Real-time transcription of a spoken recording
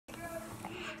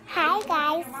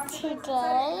guys,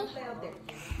 today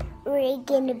we're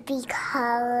gonna be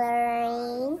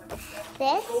coloring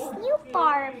this new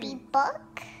Barbie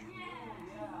book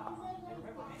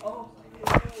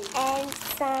and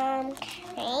some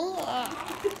crayons.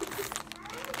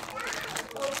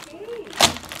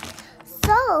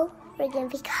 So we're gonna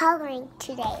be coloring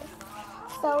today.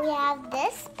 So we have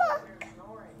this book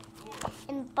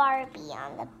and Barbie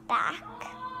on the back.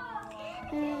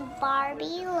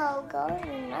 Barbie logo,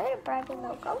 another Barbie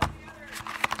logo,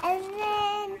 and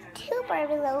then two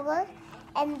Barbie logos,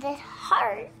 and this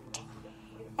heart,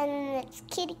 and it's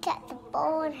Kitty Cat, the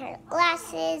bow, and her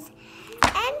glasses,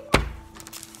 and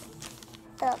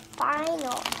the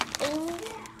final thing,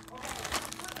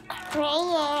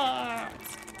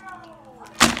 crayons.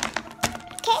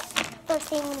 Okay, first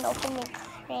thing we open the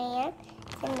crayon.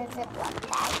 It's in the Ziploc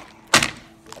bag.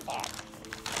 There.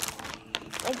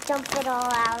 We dump it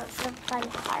all out. It's the fun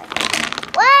part.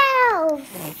 Wow!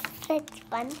 That's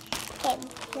fun. Okay,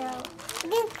 now we're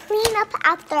going to clean up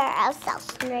after ourselves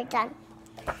when we're done.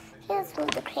 Just move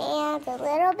the crayons a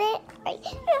little bit. Right.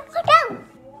 Down!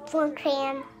 One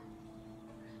crayon.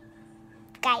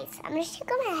 Guys, I'm going to take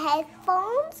my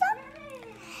headphones up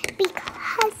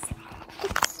because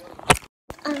it's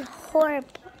a horrible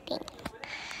thing.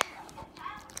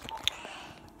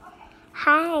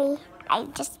 Hi, I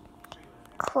just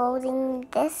closing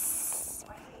this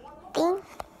thing.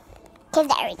 Okay,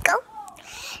 there we go.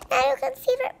 Now you can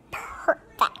see it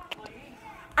perfect.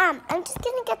 I'm just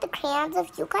gonna get the crayons.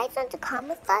 If you guys want to come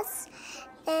with us,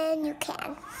 then you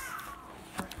can.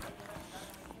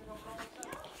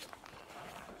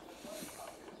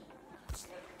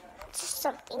 Just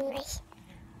something right.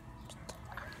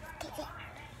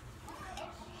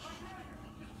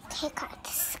 Okay, got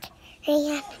this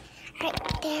crayon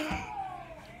right there.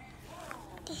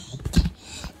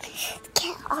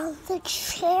 Get all the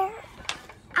chair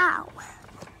out.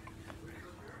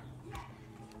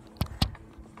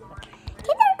 Okay,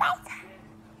 there, guys.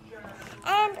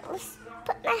 And let's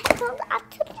put my phone up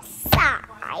to the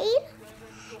side.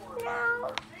 Now,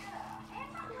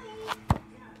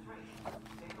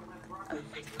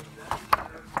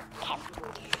 okay.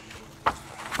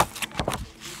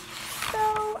 So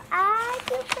as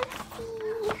you can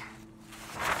see,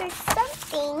 there's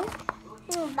something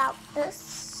about this.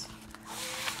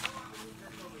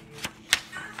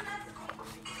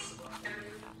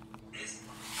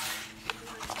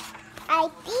 I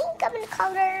think I'm gonna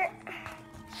color.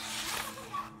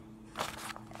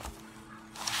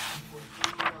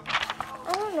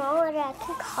 I don't know what I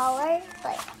can color,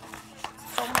 but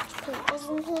so much papers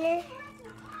in here.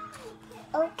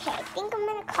 Okay, I think I'm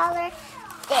gonna color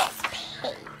this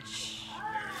page.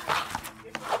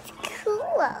 It's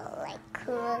cool, like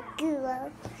cool,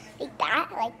 cool, like that,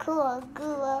 like cool,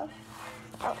 cool.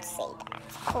 Don't say that.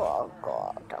 It's cool,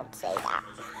 cool. Don't say that.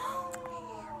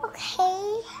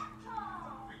 Okay.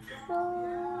 So,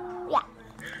 yeah.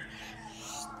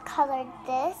 Color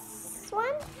this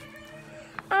one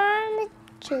on the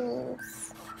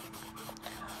jeans.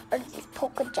 Or these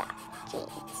polka dot jeans.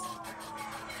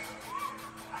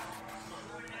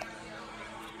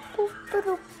 Boop,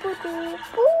 boop, boop, boop,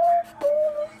 boop.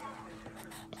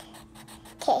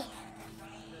 Okay.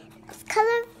 Let's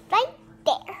color right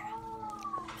there.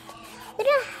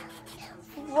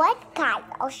 What, guys?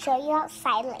 I'll show you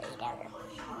outside later.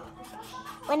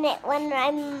 When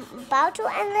I'm about to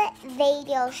end the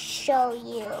video, show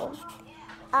you.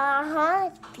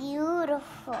 It's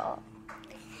beautiful.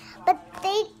 But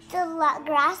the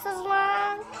grass is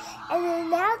long, and then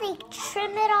now they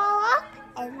trim it all up,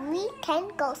 and we can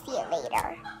go see it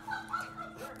later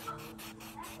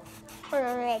when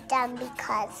we're done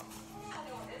because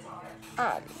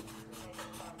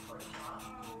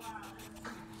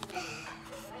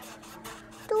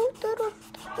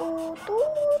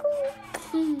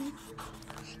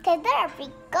Okay, there we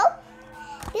go.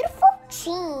 Beautiful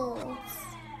jeans.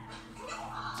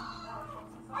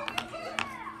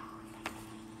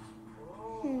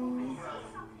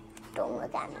 Don't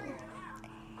look at me.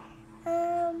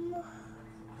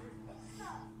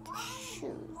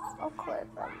 Shoes. I'll color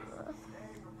them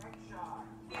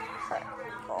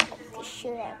purple. The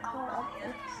shoes are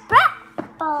colored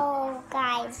purple.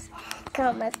 Guys,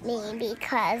 come with me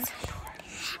because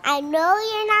I know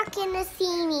you're not gonna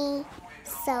see me.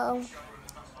 So,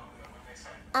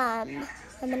 I'm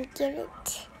gonna give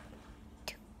it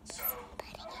to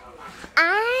somebody.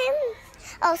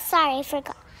 Oh, sorry, I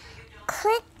forgot.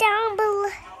 Click down below,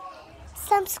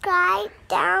 subscribe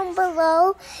down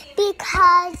below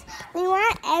because we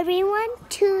want everyone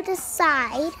to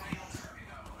decide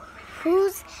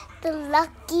who's the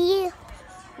lucky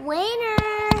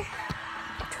winner.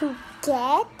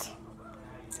 get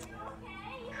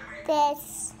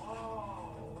this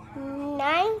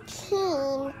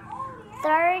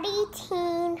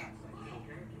 1913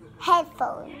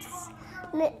 headphones.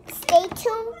 Stay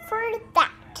tuned for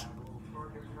that.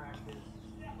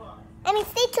 I mean,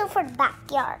 stay tuned for the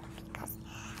backyard because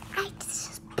this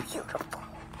is beautiful.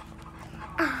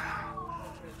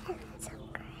 That's so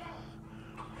great.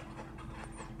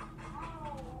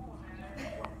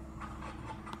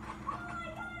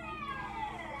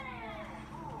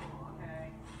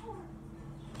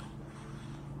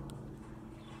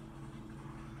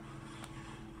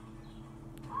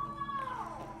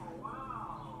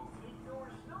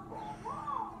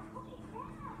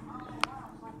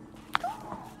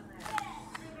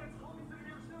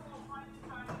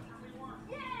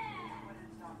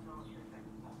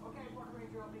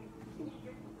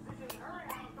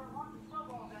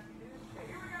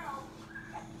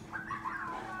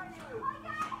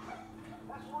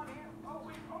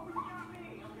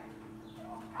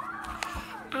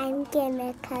 I'm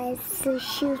gonna cut the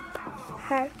shoes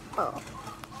purple.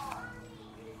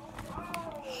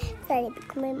 Sorry,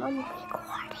 because my mom is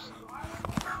recording.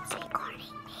 Mom's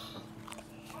recording me.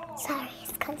 Sorry,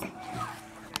 it's because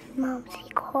mom's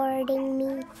recording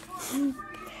me.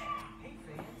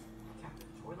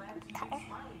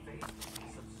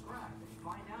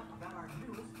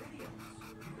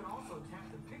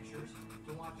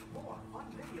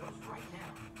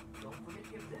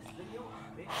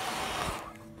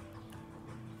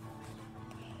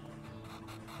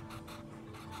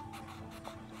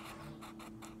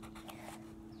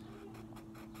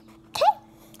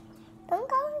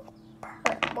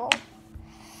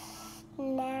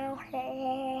 Now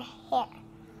her hair.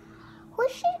 Who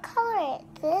should color it?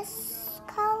 This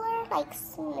color, like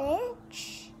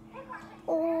Smidge,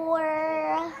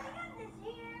 or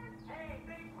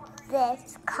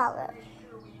this color?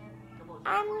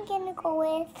 I'm gonna go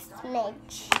with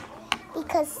Smidge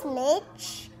because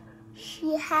Smidge,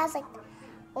 she has like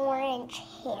orange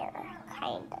hair,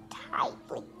 kind of tight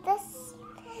like this.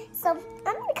 So I'm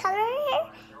gonna color her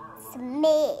hair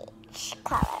Smidge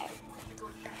color.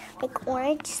 Like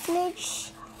orange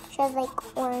Smidge. She has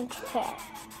like orange hair.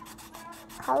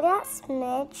 Color that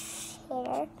Smidge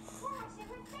hair.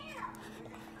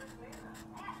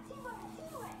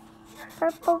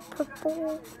 Purple,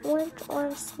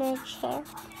 orange Smidge hair.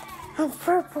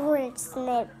 Purple, orange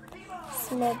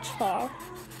Smidge hair.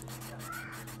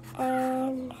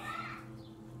 And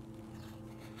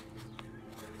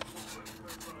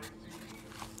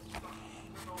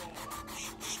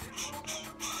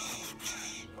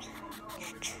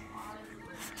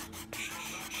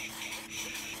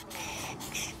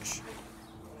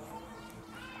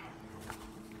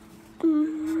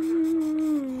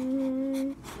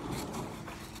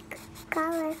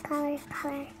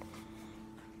color.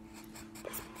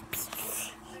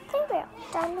 There we go.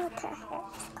 Done with her hair.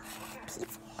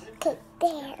 Piece. Okay,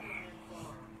 there.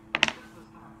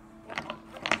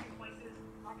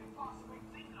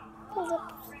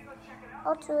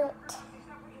 I'll do it.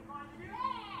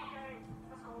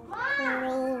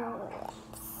 Green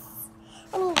lips.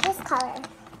 I mean, this color.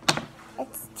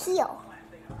 It's teal.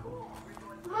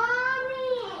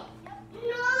 Mommy,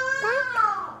 no. Back.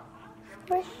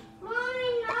 Mommy,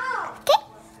 no.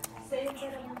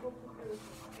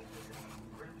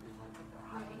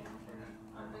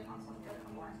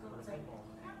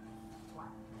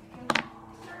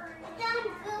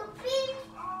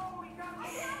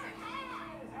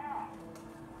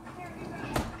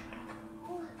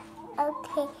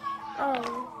 Okay.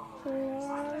 Okay,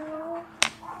 now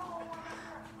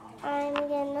I'm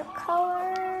gonna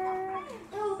color.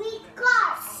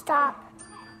 Stop.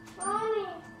 Mommy,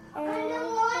 I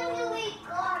don't want to read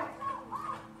color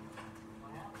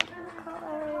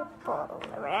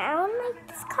around like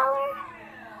this color,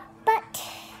 but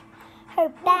her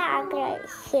bag right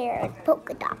here,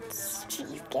 polka dots.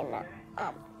 She's gonna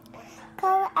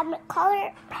color. I'm gonna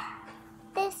color.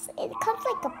 This, it comes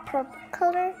like a purple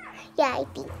color. Yeah, I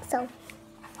think so.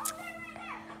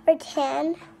 Or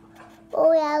tan.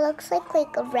 Oh yeah, it looks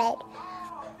like a red.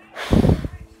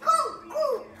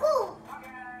 Go.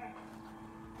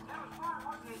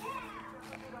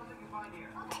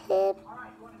 Tip.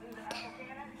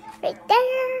 Right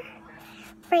there.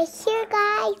 Right here,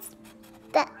 guys.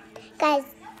 But guys,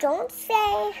 don't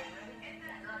say.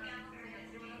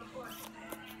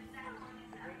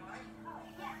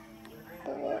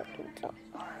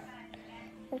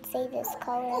 Let's say this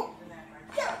color.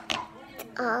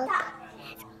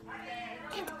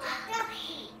 It's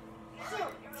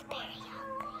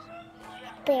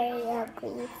very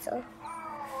ugly, so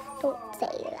don't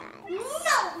say that. No.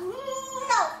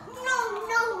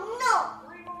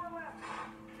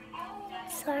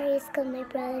 sorry, it's because my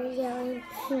brother's yelling.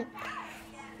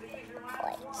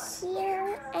 Right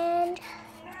here, and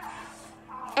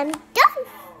I'm done.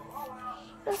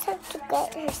 I just have to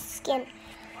get her skin.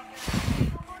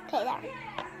 Okay, there.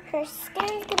 Her skin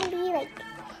is gonna be like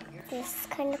this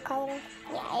kind of color.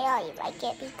 Yeah, I always like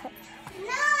it because. No,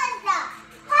 it's not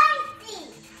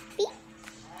horsey. See?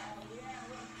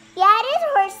 Yeah, it is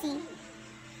horsey.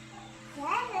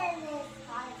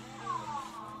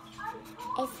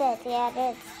 I said, yeah, it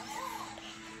is.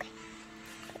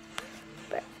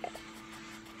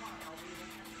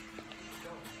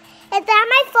 Is that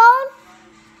my phone?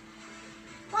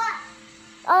 What?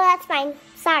 Oh, that's mine.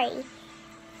 Sorry.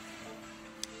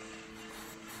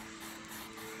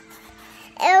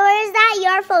 Or is that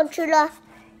your phone, Chula?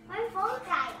 My phone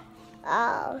died.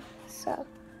 Oh, so.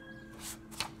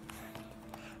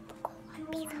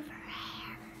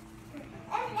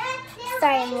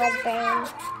 Sorry, I'm whispering. I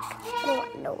don't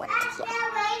want no one to hear.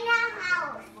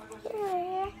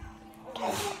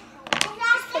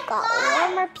 I got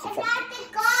one more piece of.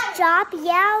 Stop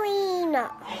yelling.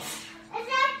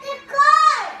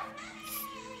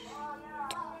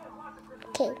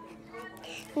 Okay.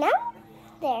 Now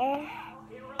there.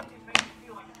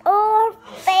 Oh,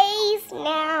 face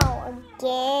now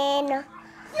again.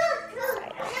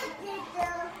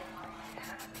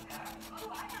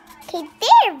 Okay,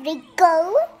 there we go.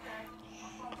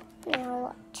 Now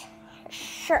what?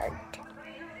 Shirt.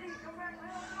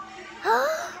 I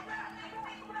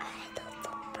got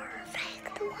the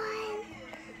perfect one.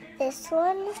 This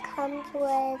one comes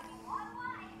with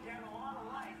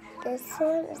this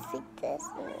one. It's like this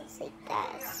and it's like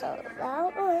that. So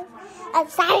that one. I'm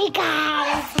sorry,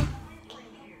 guys.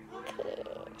 Okay,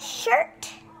 shirt.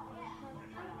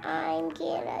 I'm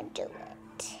gonna do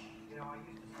it.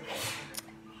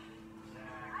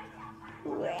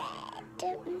 Red.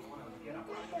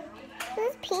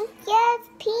 This pink? Yes,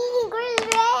 pink. Where's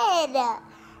red?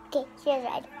 Okay, here's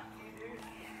red.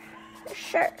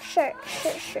 Shirt.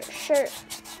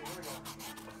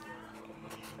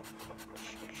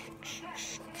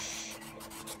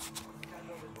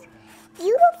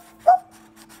 Beautiful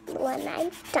when I'm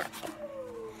done.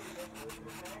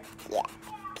 Yeah,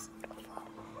 beautiful.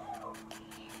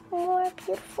 More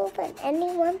beautiful than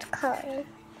anyone's coloring.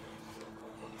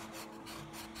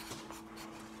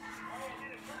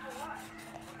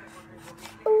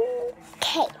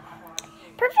 Okay,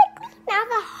 perfectly. Now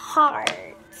the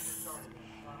hearts.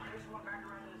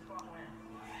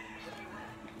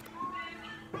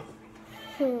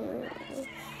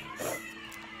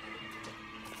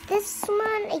 This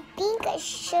one, I think I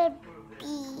should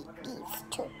be these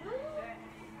two.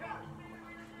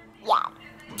 Yeah,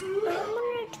 I'm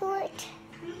gonna do it.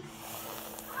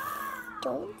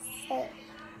 Don't say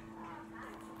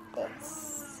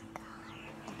this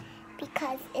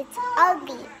because it's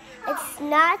ugly. It's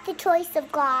not the choice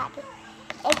of God.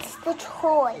 It's the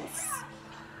choice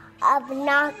of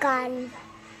not God.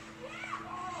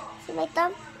 See my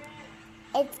thumb?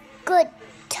 It's good.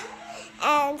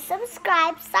 And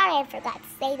subscribe. Sorry, I forgot to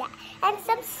say that. And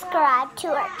subscribe to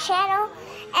our channel.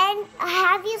 And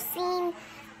have you seen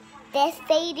this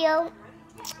video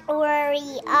where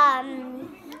we,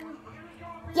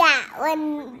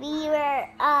 when we were,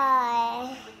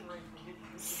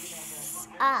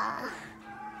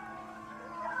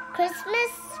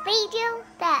 Christmas video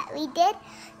that we did?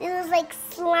 It was like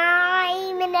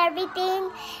slime and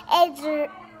everything. It's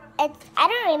I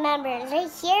don't remember. It's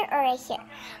right here or right here.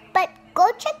 But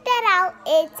go check that out.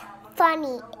 It's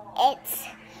funny. It's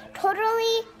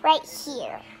totally right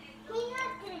here.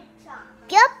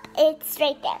 Yup, it's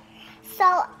right there.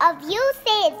 So if you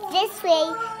say it's this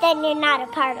way, then you're not a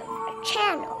part of our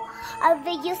channel. If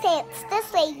you say it's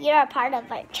this way, you're a part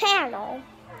of our channel.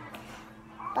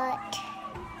 But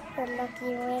the lucky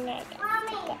winner gets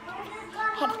to get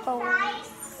headphones.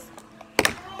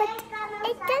 But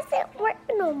it doesn't work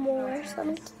no more, so I'm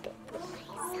gonna keep it for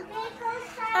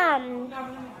myself. I'm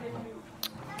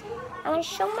gonna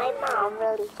show my mom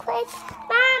really quick.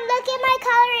 Mom, look at my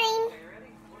coloring.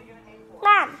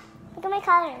 Mom, look at my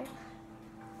coloring.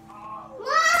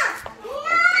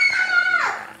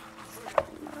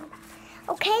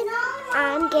 Okay,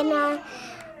 I'm gonna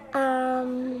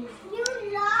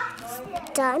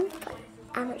done.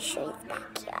 I'm gonna show you the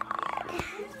backyard.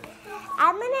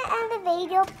 I'm gonna end the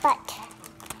video, but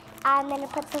I'm gonna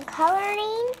put some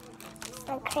coloring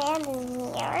and crayons in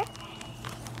here,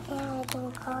 and we're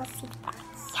gonna go see the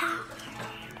backyard.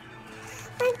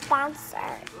 My bouncer.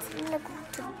 I'm gonna go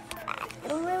to the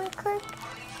bathroom really quick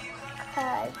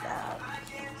because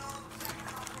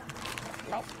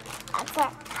my bouncer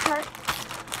hurt.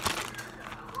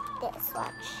 This,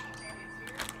 watch.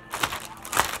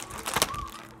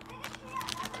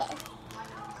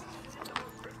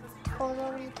 goes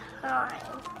every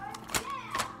time.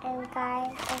 And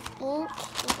guys, I think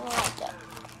you can like it.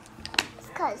 It's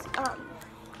because,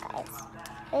 guys,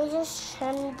 I just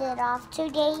trimmed it off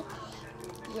today.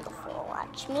 Beautiful,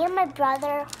 watch. Me and my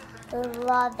brother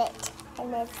love it.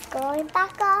 And it's going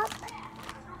back up.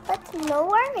 But no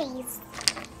worries.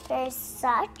 There's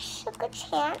such a good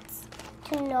chance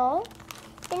to know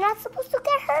you're not supposed to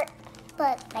get hurt.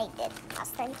 But I did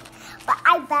last time. But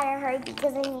I better hurry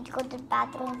because I need to go to the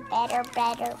bathroom. Better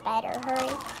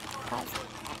hurry. Because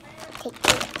I take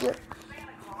this you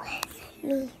with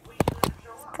me.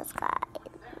 Because guys,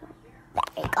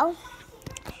 there we go.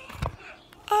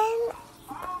 And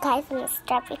guys, I'm going to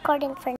stop recording for now.